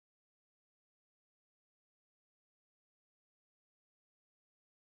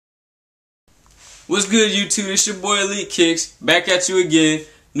What's good, YouTube? It's your boy EliteKicks, back at you again.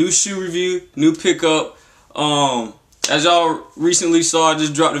 New shoe review, new pickup. As y'all recently saw, I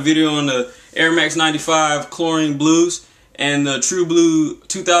just dropped a video on the Air Max 95 Chlorine Blues and the True Blue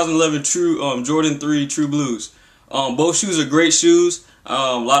 2011 True Jordan 3 True Blues. Both shoes are great shoes.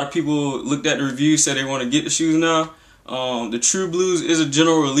 A lot of people looked at the review, said they want to get the shoes now. The True Blues is a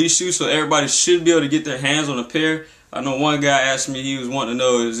general release shoe, so everybody should be able to get their hands on a pair. I know one guy asked me, he was wanting to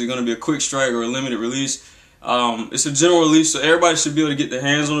know, is it going to be a quick strike or a limited release? It's a general release, so everybody should be able to get their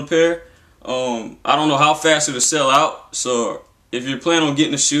hands on a pair. I don't know how fast it'll sell out, so if you're planning on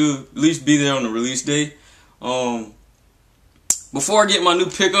getting a shoe, at least be there on the release day. Before I get my new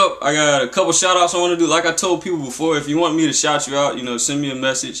pickup, I got a couple shout outs I want to do. Like I told people before, if you want me to shout you out, send me a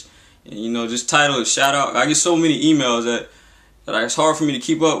message and, just title it shout out. I get so many emails that it's hard for me to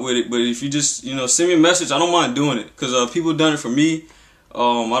keep up with it, but if you just, send me a message, I don't mind doing it, because people done it for me.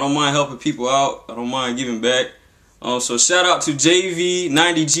 I don't mind helping people out. I don't mind giving back. So shout out to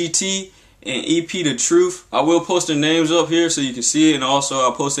JV90GT and EP The Truth. I will post their names up here so you can see it, and also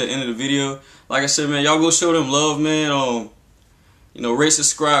I'll post it at the end of the video. Like I said, man, y'all go show them love, man. Rate,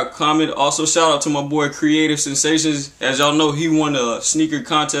 subscribe, comment. Also shout out to my boy Creative Sensations. As y'all know, he won a sneaker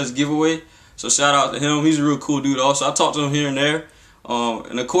contest giveaway. So shout out to him. He's a real cool dude also. I talked to him here and there.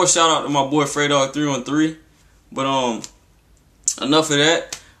 And of course, shout out to my boy Freydog313. But enough of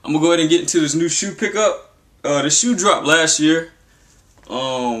that. I'm gonna go ahead and get into this new shoe pickup. The shoe dropped last year.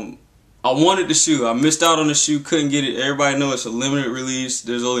 I wanted the shoe. I missed out on the shoe, couldn't get it. Everybody knows it's a limited release.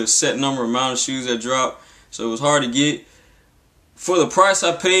 There's only a set amount of shoes that drop, so it was hard to get. For the price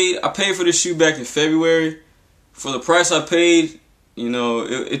I paid for the shoe back in February. For the price I paid,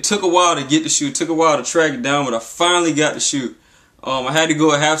 it took a while to get the shoe. It took a while to track it down, but I finally got the shoe. I had to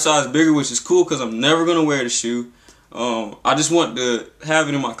go a half size bigger, which is cool because I'm never going to wear the shoe. I just want to have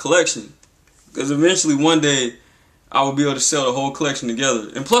it in my collection, because eventually one day I will be able to sell the whole collection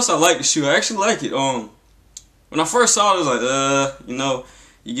together. And plus, I like the shoe. I actually like it. When I first saw it, I was like,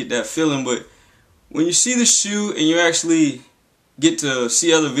 you get that feeling. But when you see the shoe and you actually get to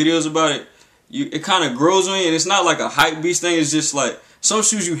see other videos about it, it kind of grows on you, and it's not like a hype beast thing. It's just like some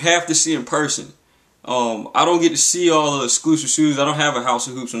shoes you have to see in person. I don't get to see all the exclusive shoes. I don't have a house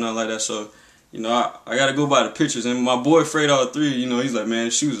of hoops or nothing like that, so I got to go by the pictures. And my boy Freydog3, he's like, man,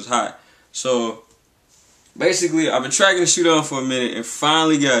 the shoes is hot. So basically, I've been tracking the shoe down for a minute and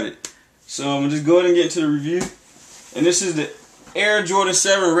finally got it. So I'm gonna just go ahead and get into the review. And this is the Air Jordan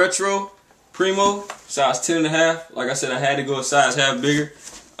 7 Retro Premio, size 10.5. Like I said, I had to go a size half bigger.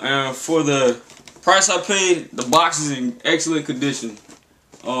 For the price I paid, the box is in excellent condition.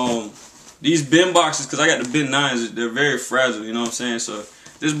 These bin boxes, because I got the bin 9s, they're very fragile, you know what I'm saying? So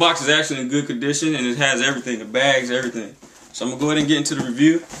this box is actually in good condition, and it has everything, the bags, everything. So I'm going to go ahead and get into the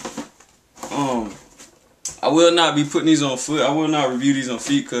review. I will not be putting these on foot. I will not review these on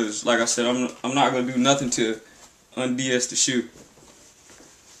feet, because like I said, I'm not going to do nothing to un-DS the shoe.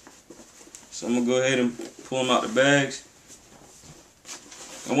 So I'm going to go ahead and pull them out the bags.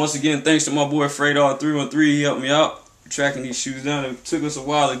 And once again, thanks to my boy Freydog313, he helped me out tracking these shoes down. It took us a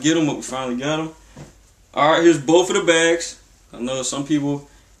while to get them, but we finally got them. Alright, here's both of the bags. I know some people,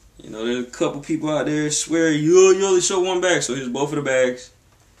 there's a couple people out there swear you only show one bag, so here's both of the bags.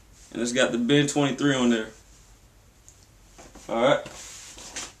 And it's got the bin 23 on there. Alright.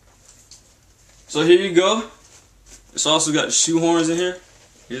 So here you go. It's also got the shoe horns in here.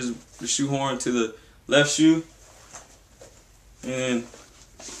 Here's the shoe horn to the left shoe, and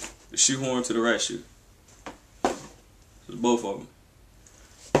the shoe horn to the right shoe. There's both of them.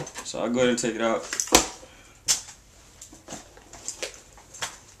 So I'll go ahead and take it out.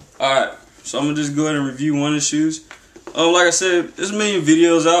 Alright, so I'm going to just go ahead and review one of the shoes. Like I said, there's a million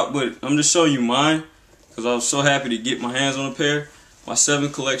videos out, but I'm just showing you mine, because I was so happy to get my hands on a pair. My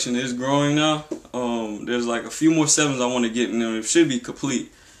 7 collection is growing now. There's like a few more 7s I want to get, and it should be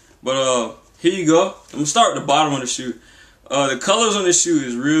complete. But here you go. I'm going to start at the bottom of the shoe. The colors on this shoe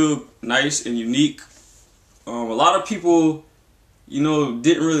is real nice and unique. A lot of people, didn't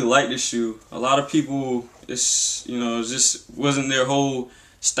really like this shoe. A lot of people, it just wasn't their whole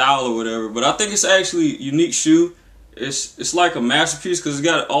style or whatever. But I think it's actually a unique shoe. It's like a masterpiece, because it's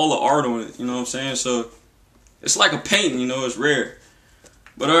got all the art on it. You know what I'm saying? So it's like a painting. It's rare.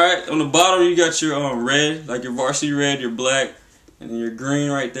 But alright, on the bottom you got your red, like your varsity red, your black, and then your green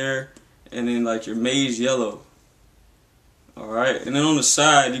right there, and then like your maize yellow. Alright, and then on the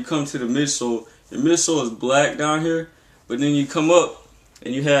side you come to the midsole. Your midsole is black down here, but then you come up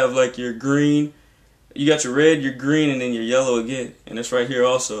and you have like your green. You got your red, your green, and then your yellow again, and it's right here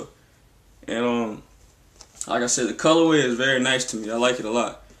also. And like I said, the colorway is very nice to me. I like it a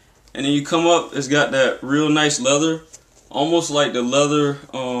lot. And then you come up, it's got that real nice leather, almost like the leather,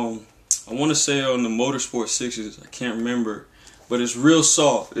 I want to say on the Motorsport 6s, I can't remember, but it's real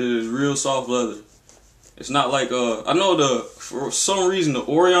soft. It is real soft leather. It's not like, I know for some reason the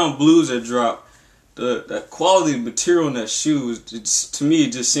Orion Blues that dropped, that quality of material in that shoe, to me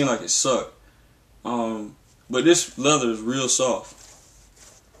it just seemed like it sucked. But this leather is real soft.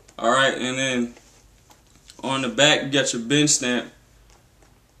 Alright, and then on the back you got your Ben stamp,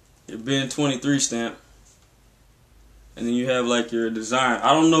 your Ben 23 stamp, and then you have like your design.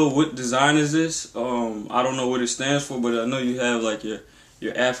 I don't know what design is this. I don't know what it stands for, but I know you have like your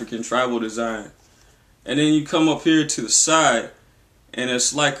African tribal design. And then you come up here to the side, and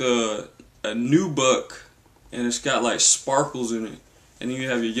it's like a nubuck, and it's got like sparkles in it. And then you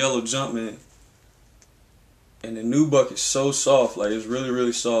have your yellow Jumpman. And the nubuck is so soft, like it's really,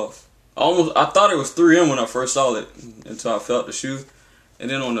 really soft. I thought it was 3M when I first saw it until I felt the shoe. And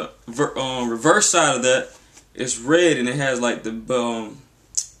then on the reverse side of that, it's red, and it has like the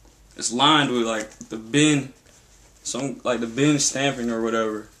it's lined with like the Ben, the Ben stamping or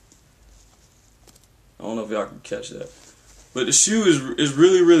whatever. I don't know if y'all can catch that, but the shoe is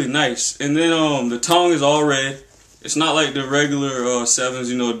really, really nice. And then the tongue is all red. It's not like the regular 7s,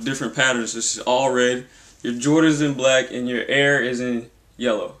 you know, different patterns. It's all red. Your Jordan's in black, and your Air is in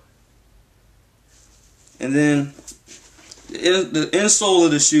yellow. And then the insole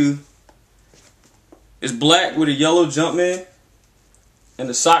of the shoe is black with a yellow Jumpman, and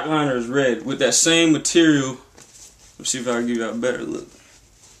the sock liner is red with that same material. Let's see if I can give you a better look.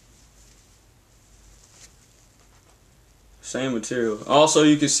 Same material. Also,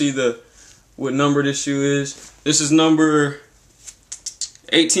 you can see what number this shoe is. This is number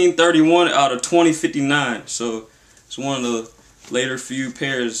 1831 out of 2059. So it's one of the later few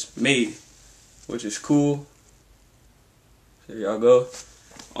pairs made, which is cool. There y'all go.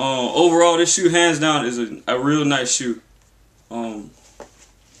 Overall, this shoe hands down is a real nice shoe. I'm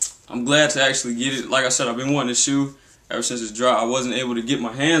glad to actually get it. Like I said, I've been wanting this shoe ever since it's dropped. I wasn't able to get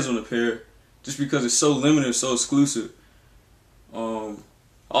my hands on the pair just because it's so limited, so exclusive.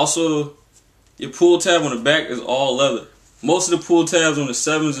 Also, your pull tab on the back is all leather. Most of the pull tabs on the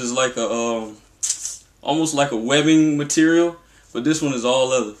 7s is like a almost like a webbing material, but this one is all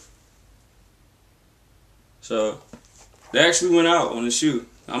leather. So they actually went out on the shoe.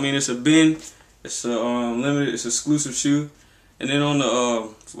 I mean, it's a Ben, it's a limited, it's exclusive shoe. And then on the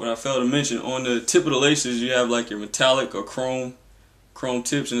what I failed to mention, on the tip of the laces you have like your metallic or chrome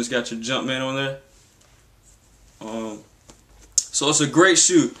tips, and it's got your Jumpman on there. So it's a great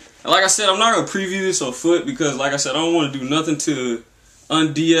shoe. And like I said, I'm not gonna preview this on foot because, like I said, I don't want to do nothing to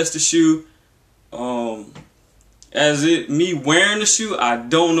un-DS the shoe. Me wearing the shoe, I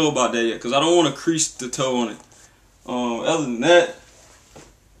don't know about that yet because I don't want to crease the toe on it. Other than that,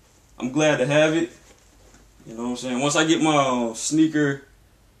 I'm glad to have it. You know what I'm saying? Once I get my sneaker,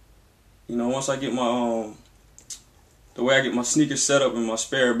 you know, once I get my the way I get my sneaker set up in my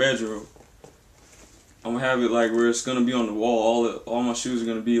spare bedroom, I'm gonna have it like where it's gonna be on the wall. All my shoes are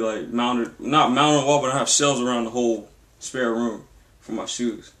gonna be like mounted, not mounted on the wall, but I have shelves around the whole spare room for my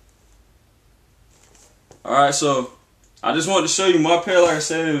shoes. Alright, so I just wanted to show you my pair. Like I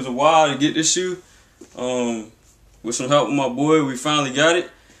said, it was a while to get this shoe. With some help with my boy, we finally got it.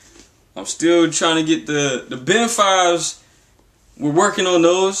 I'm still trying to get the Ben 5s. We're working on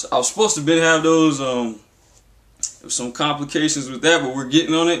those. I was supposed to have those. Some complications with that, but we're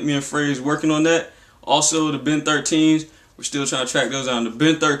getting on it. Me and Frey's working on that. Also, the Ben 13s, we're still trying to track those down. The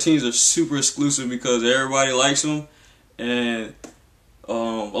Ben 13s are super exclusive because everybody likes them, and a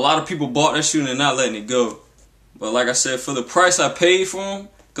lot of people bought that shoe and they're not letting it go. But like I said, for the price I paid for them,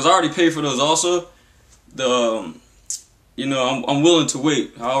 because I already paid for those also, you know, I'm willing to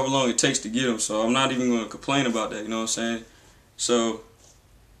wait however long it takes to get them. So I'm not even going to complain about that. You know what I'm saying? So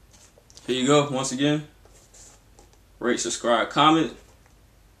here you go. Once again, rate, subscribe, comment.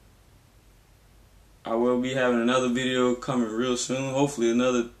 I will be having another video coming real soon. Hopefully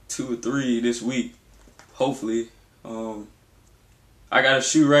another 2 or 3 this week. Hopefully. I got a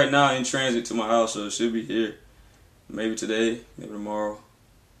shoe right now in transit to my house, so it should be here. Maybe today, maybe tomorrow.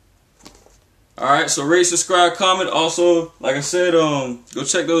 Alright, so rate, subscribe, comment. Also, like I said, go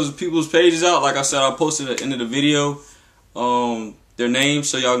check those people's pages out. Like I said, I'll post it at the end of the video. Their names,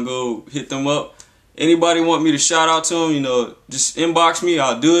 so y'all can go hit them up. Anybody want me to shout out to them, you know, just inbox me.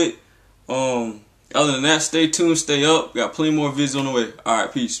 I'll do it. Other than that, stay tuned, stay up. Got plenty more videos on the way.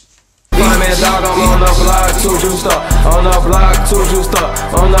 Alright, peace. find me, dog, I'm on the block, too juiced up. On the block, too juiced up.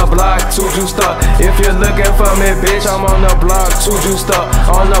 On the block, too juiced up. If you're looking for me, bitch, I'm on the block, too juiced up.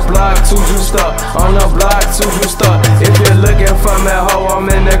 On the block, too juiced up. On the block, too juiced up. If you're looking for me, ho, I'm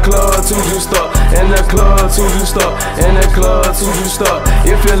in the club, too juiced up. In the club, too juiced up. In the club, too juiced up.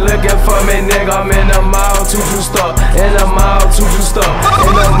 If you're looking for me, nigga, I'm in the mall, too juiced up. In the mall, too juiced up.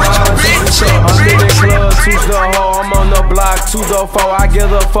 In the mall, too juiced up. I'm in the club, too juiced up, ho. I'm on the block, 2-4. I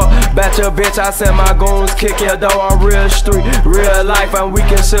give a fuck about your bitch. I send my goons, kick your door. I'm real street, real life, and we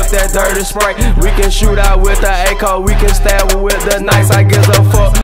can sip that dirty spray. We can shoot out with the AK, we can stab with the knives. I give a fuck.